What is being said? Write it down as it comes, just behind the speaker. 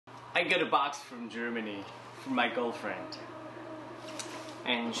I got a box from Germany from my girlfriend.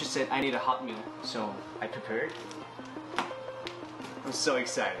 And she said I need a hot meal, so I prepared. I'm so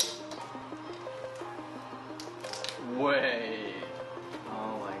excited. Wait.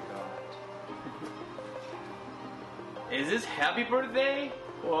 Oh my god. Is this happy birthday?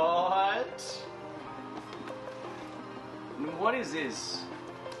 What? What is this?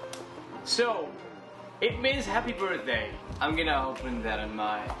 So, it means happy birthday. I'm gonna open that on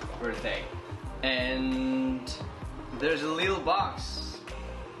my birthday. And there's a little box.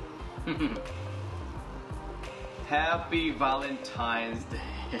 Happy Valentine's Day.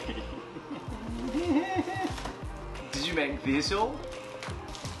 Did you make this all?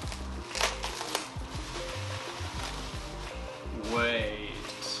 Wait.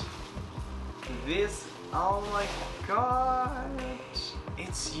 This, oh my god.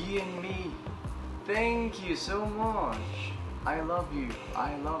 It's you and me. Thank you so much. I love you.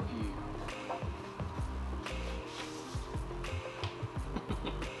 I love you.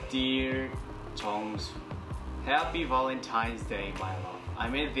 Dear Jongsu, Happy Valentine's Day, my love. I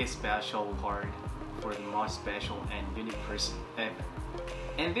made this special card for the most special and unique person ever.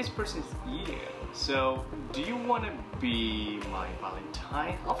 And this person is you. So, do you want to be my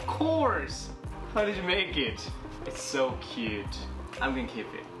Valentine? Of course! How did you make it? It's so cute. I'm gonna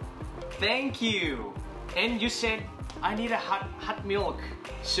keep it. Thank you! And you said I need a hot milk.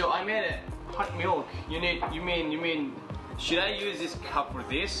 So I made a hot milk. You mean should I use this cup for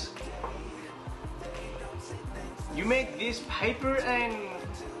this? You make this paper and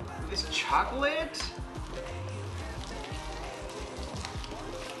this chocolate?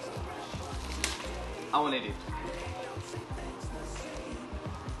 I want it.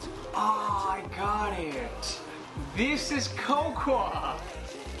 Oh, I got it. This is cocoa.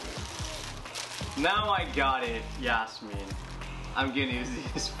 Now I got it, Yasmin. I'm gonna use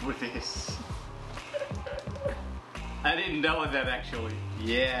this for this. I didn't know that actually.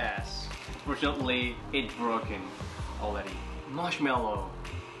 Yes. Fortunately, it's broken already. Marshmallow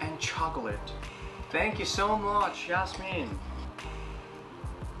and chocolate. Thank you so much, Yasmin.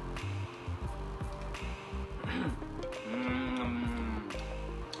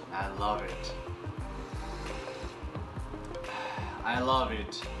 I love it. I love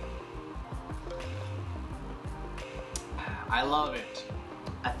it. I love it.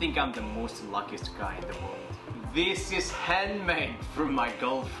 I think I'm the most luckiest guy in the world. This is handmade from my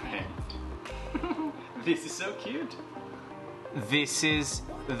girlfriend. This is so cute. This is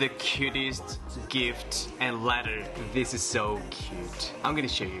the cutest gift and letter. This is so cute. I'm gonna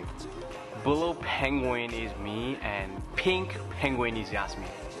show you. Blue penguin is me and pink penguin is Yasmin.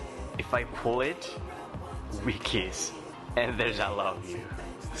 If I pull it, we kiss. And there's I love you.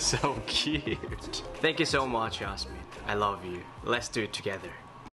 So cute. Thank you so much, Yasmin. I love you. Let's do it together.